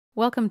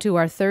Welcome to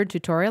our third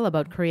tutorial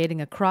about creating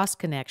a cross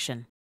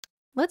connection.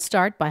 Let's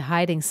start by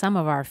hiding some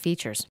of our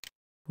features.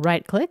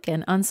 Right-click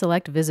and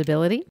unselect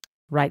visibility.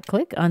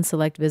 Right-click,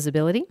 unselect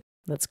visibility.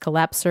 Let's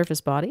collapse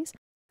surface bodies.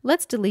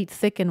 Let's delete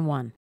thicken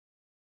 1.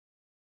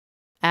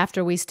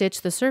 After we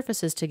stitch the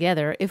surfaces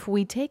together, if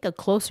we take a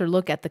closer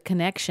look at the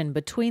connection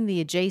between the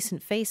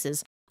adjacent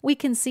faces, we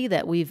can see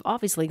that we've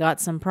obviously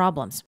got some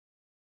problems.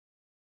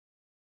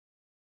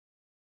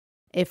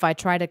 If I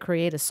try to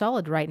create a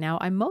solid right now,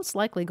 I'm most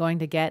likely going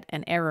to get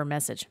an error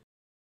message.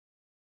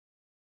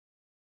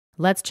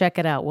 Let's check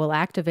it out. We'll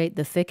activate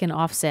the Thicken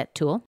Offset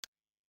tool.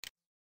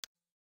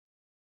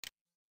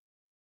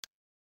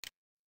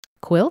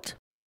 Quilt.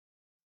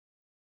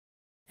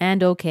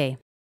 And OK.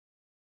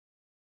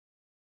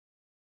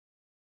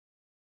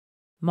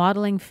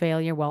 Modeling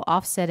failure while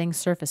offsetting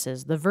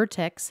surfaces. The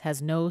vertex has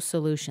no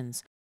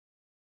solutions.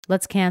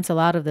 Let's cancel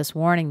out of this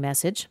warning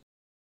message.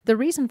 The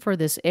reason for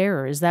this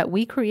error is that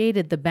we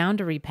created the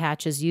boundary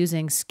patches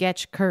using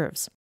sketch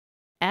curves.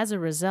 As a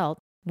result,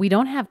 we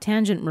don't have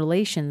tangent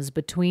relations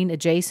between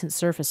adjacent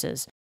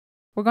surfaces.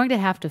 We're going to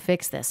have to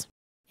fix this.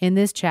 In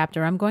this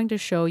chapter, I'm going to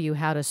show you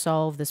how to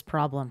solve this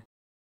problem.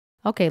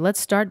 Okay, let's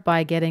start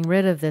by getting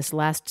rid of this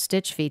last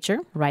stitch feature.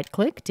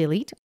 Right-click,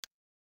 delete.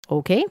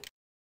 OK.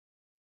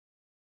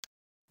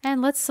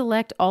 And let's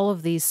select all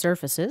of these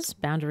surfaces,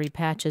 boundary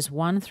patches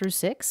 1 through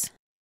 6.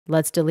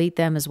 Let's delete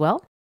them as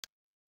well.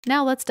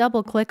 Now let's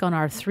double-click on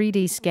our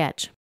 3D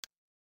sketch.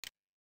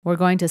 We're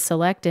going to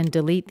select and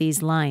delete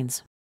these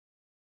lines.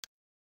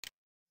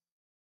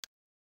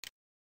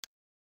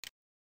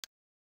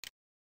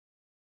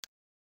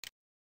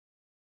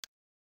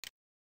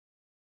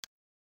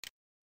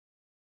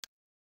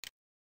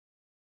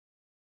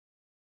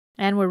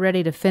 And we're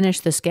ready to finish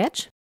the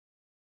sketch.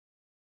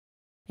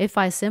 If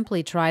I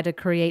simply try to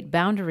create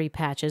boundary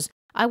patches,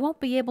 I won't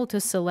be able to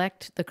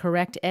select the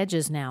correct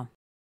edges now.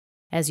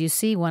 As you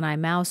see, when I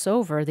mouse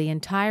over, the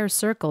entire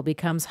circle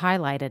becomes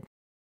highlighted.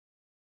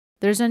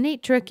 There's a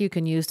neat trick you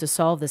can use to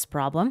solve this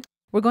problem.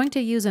 We're going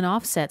to use an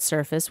offset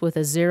surface with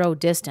a 0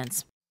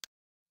 distance.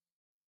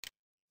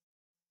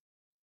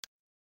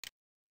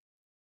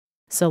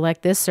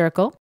 Select this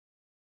circle.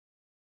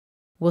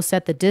 We'll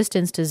set the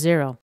distance to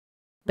 0.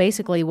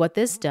 Basically, what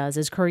this does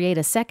is create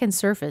a second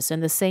surface in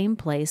the same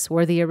place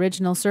where the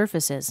original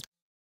surface is.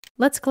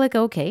 Let's click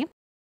OK.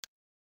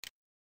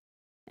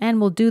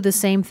 And we'll do the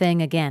same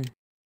thing again.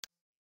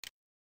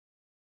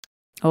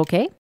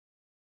 OK.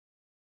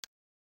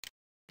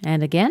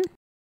 And again.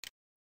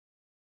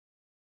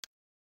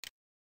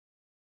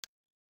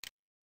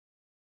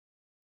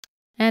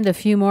 And a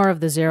few more of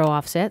the 0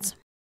 offsets.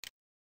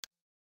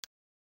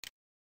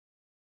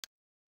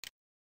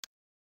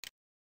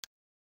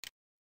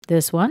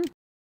 This one.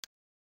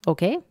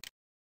 OK.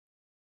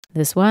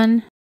 This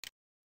one.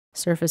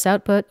 Surface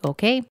output.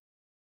 OK.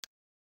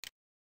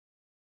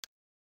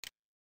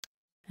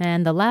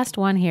 And the last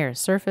one here.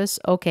 Surface.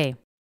 OK.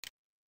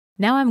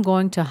 Now I'm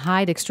going to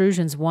hide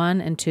extrusions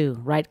 1 and 2.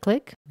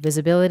 Right-click,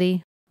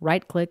 visibility,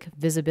 right-click,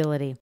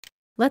 visibility.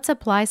 Let's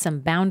apply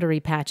some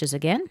boundary patches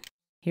again.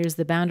 Here's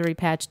the boundary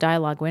patch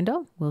dialog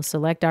window. We'll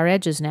select our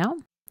edges now.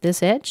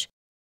 This edge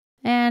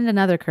and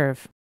another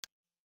curve.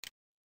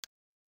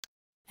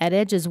 At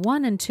edges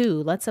 1 and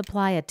 2, let's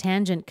apply a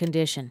tangent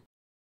condition.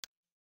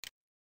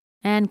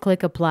 And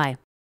click Apply.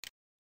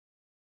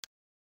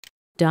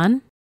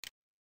 Done.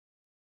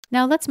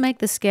 Now let's make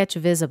the sketch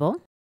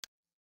visible.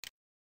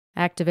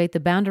 Activate the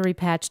Boundary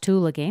Patch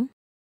tool again.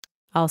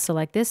 I'll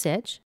select this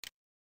edge,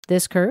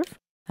 this curve,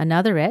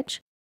 another edge,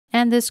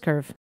 and this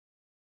curve.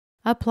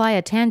 Apply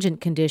a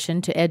tangent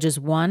condition to edges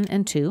 1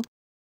 and 2.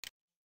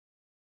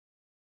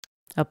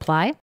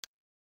 Apply.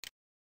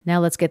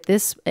 Now let's get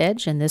this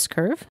edge and this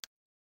curve.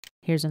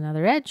 Here's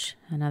another edge,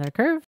 another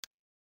curve.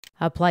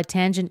 Apply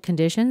tangent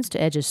conditions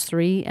to edges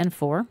 3 and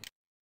 4.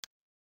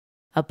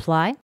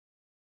 Apply.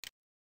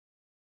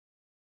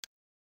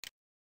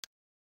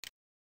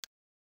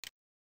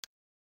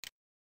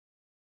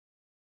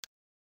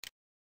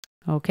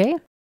 OK.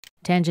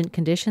 Tangent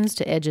conditions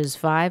to edges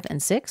 5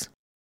 and 6.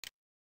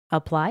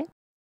 Apply.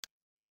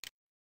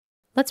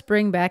 Let's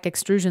bring back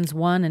extrusions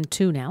 1 and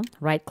 2 now.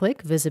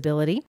 Right-click,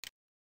 visibility.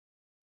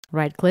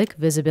 Right-click,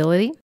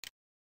 visibility.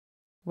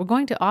 We're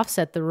going to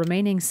offset the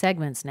remaining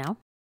segments now.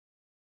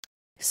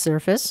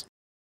 Surface.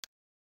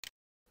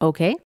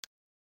 OK.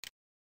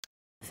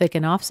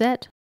 Thicken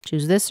offset.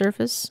 Choose this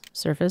surface.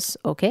 Surface.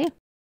 OK.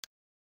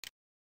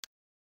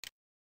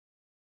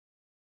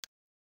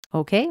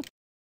 OK.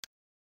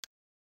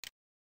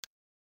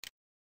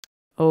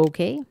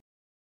 OK.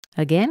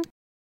 Again.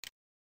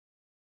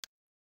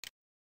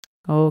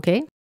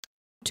 OK.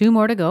 2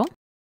 more to go.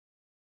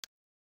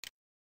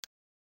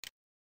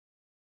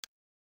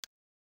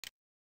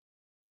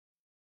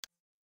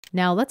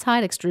 Now let's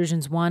hide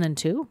extrusions 1 and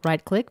 2.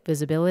 Right-click,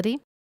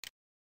 visibility.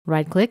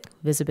 Right-click,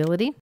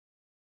 visibility.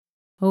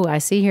 Oh, I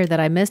see here that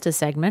I missed a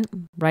segment.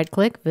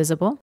 Right-click,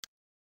 visible.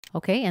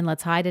 OK, and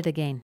let's hide it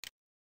again.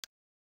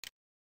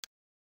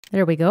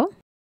 There we go.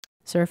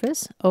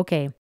 Surface.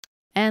 OK.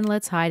 And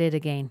let's hide it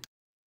again.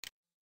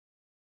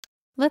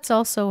 Let's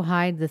also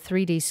hide the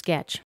 3D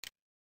sketch.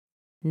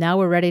 Now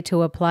we're ready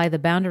to apply the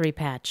boundary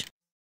patch.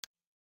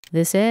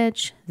 This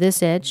edge,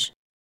 this edge,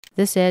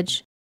 this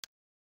edge,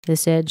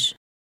 this edge,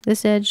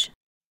 this edge,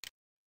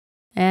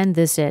 and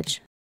this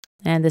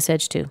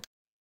edge too.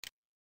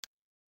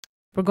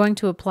 We're going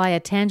to apply a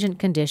tangent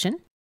condition.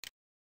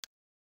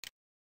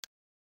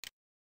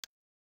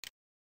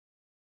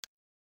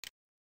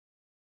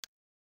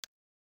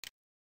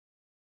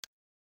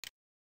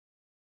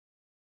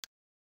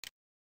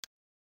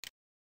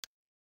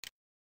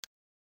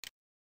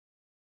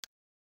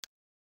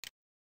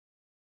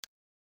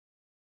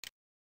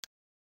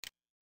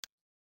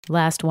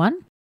 Last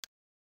one.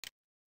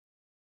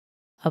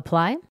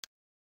 Apply.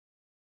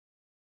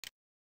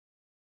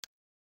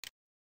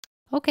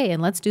 Okay,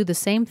 and let's do the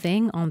same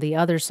thing on the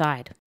other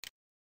side.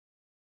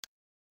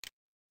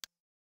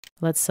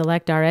 Let's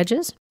select our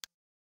edges.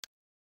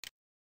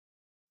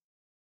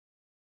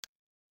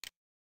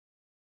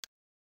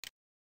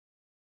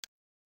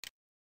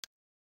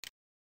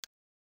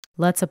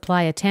 Let's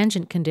apply a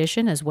tangent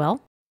condition as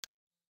well.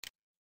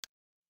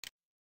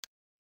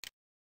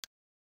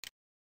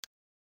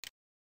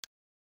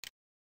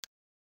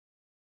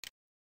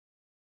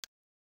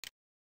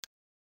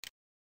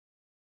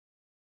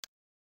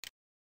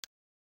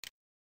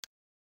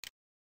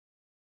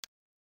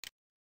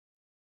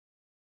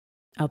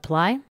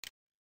 Apply,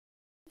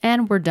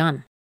 and we're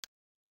done.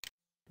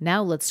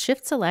 Now let's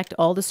shift select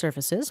all the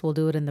surfaces. We'll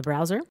do it in the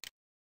browser.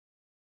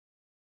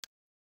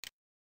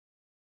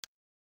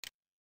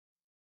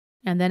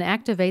 And then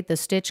activate the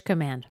stitch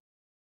command.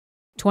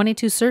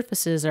 22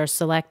 surfaces are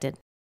selected.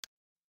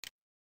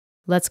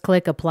 Let's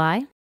click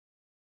apply,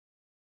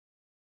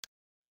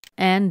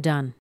 and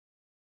done.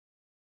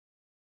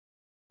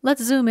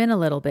 Let's zoom in a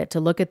little bit to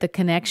look at the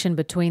connection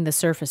between the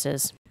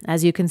surfaces.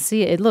 As you can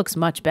see, it looks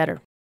much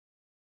better.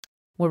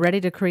 We're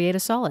ready to create a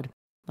solid.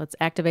 Let's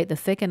activate the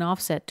Thicken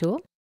Offset tool.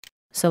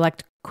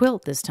 Select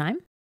Quilt this time.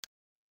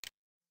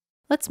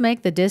 Let's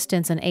make the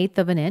distance 1/8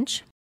 of an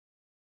inch.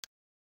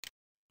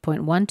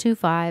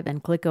 0.125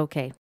 and click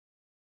OK.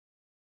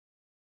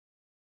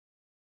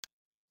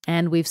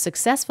 And we've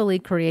successfully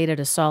created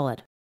a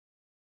solid.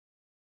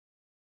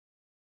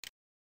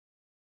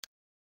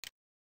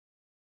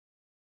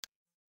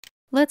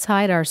 Let's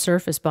hide our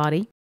surface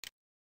body.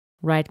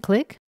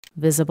 Right-click,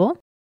 Visible.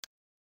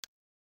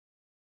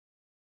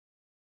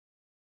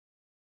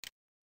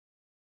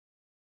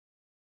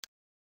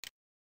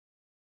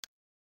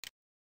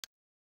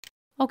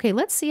 Okay,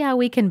 let's see how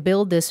we can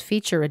build this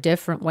feature a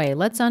different way.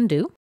 Let's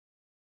undo.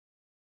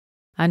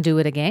 Undo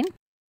it again,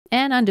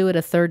 and undo it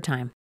a third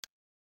time.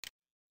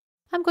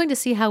 I'm going to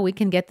see how we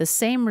can get the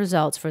same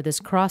results for this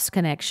cross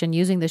connection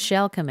using the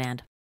shell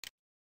command.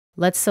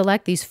 Let's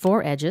select these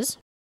 4 edges.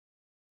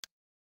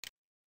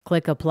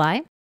 Click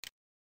Apply.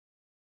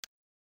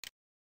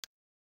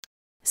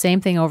 Same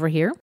thing over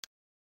here.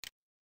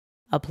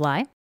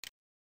 Apply.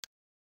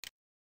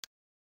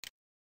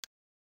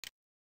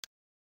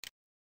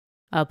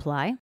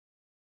 Apply.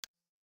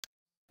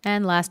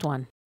 And last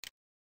one.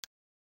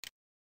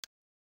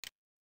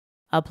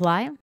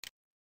 Apply.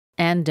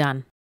 And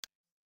done.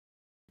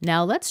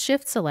 Now let's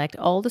shift select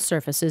all the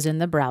surfaces in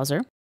the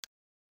browser.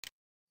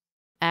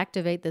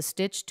 Activate the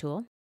Stitch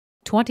tool.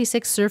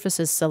 26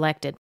 surfaces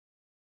selected.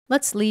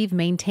 Let's leave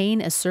Maintain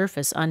a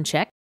Surface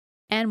unchecked,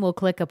 and we'll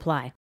click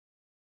Apply.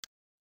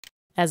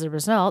 As a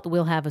result,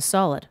 we'll have a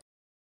solid.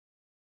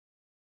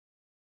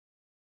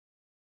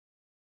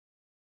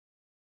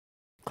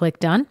 Click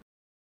Done.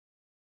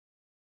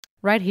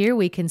 Right here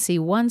we can see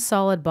one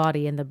solid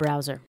body in the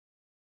browser.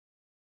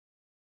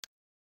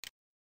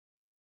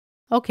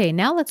 Okay,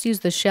 now let's use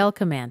the shell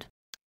command.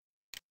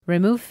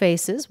 Remove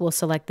faces, we'll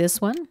select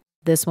this one,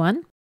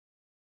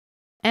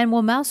 and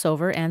we'll mouse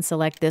over and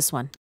select this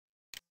one.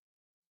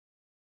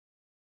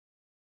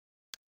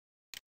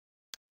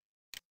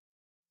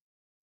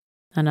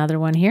 Another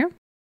one here.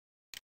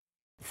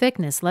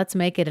 Thickness, let's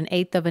make it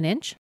 1/8 of an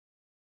inch.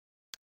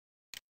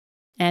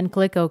 And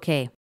click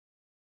OK.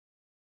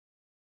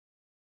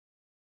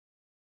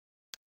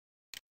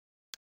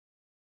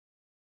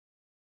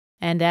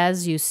 And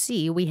as you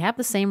see, we have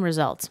the same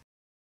results.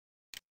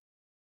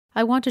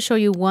 I want to show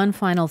you one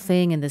final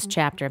thing in this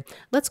chapter.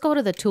 Let's go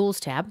to the Tools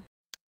tab.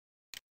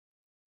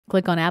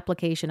 Click on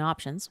Application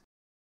Options.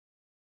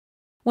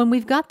 When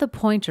we've got the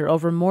pointer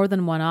over more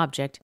than one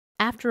object,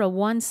 after a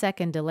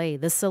 1-second delay,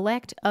 the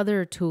Select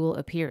Other tool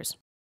appears.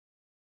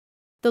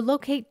 The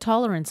Locate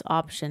Tolerance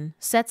option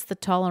sets the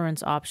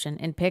tolerance option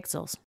in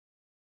pixels.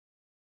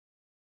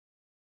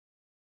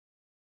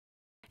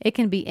 It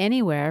can be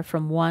anywhere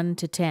from 1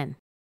 to 10.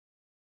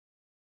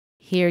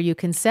 Here you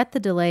can set the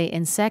delay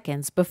in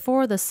seconds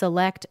before the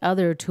Select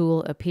Other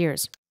tool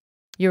appears.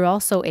 You're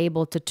also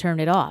able to turn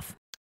it off.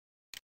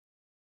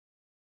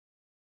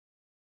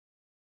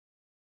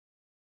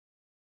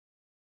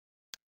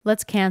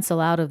 Let's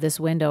cancel out of this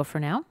window for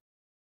now.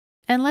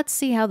 And let's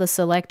see how the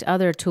Select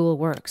Other tool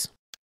works.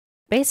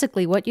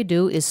 Basically, what you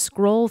do is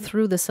scroll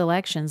through the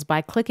selections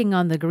by clicking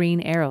on the green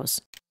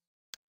arrows.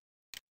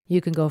 You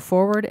can go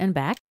forward and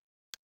back,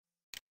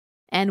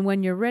 And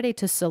when you're ready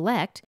to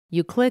select,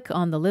 you click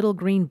on the little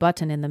green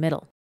button in the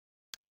middle.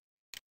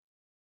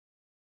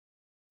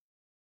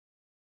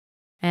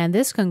 And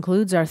this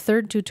concludes our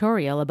third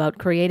tutorial about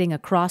creating a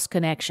cross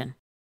connection.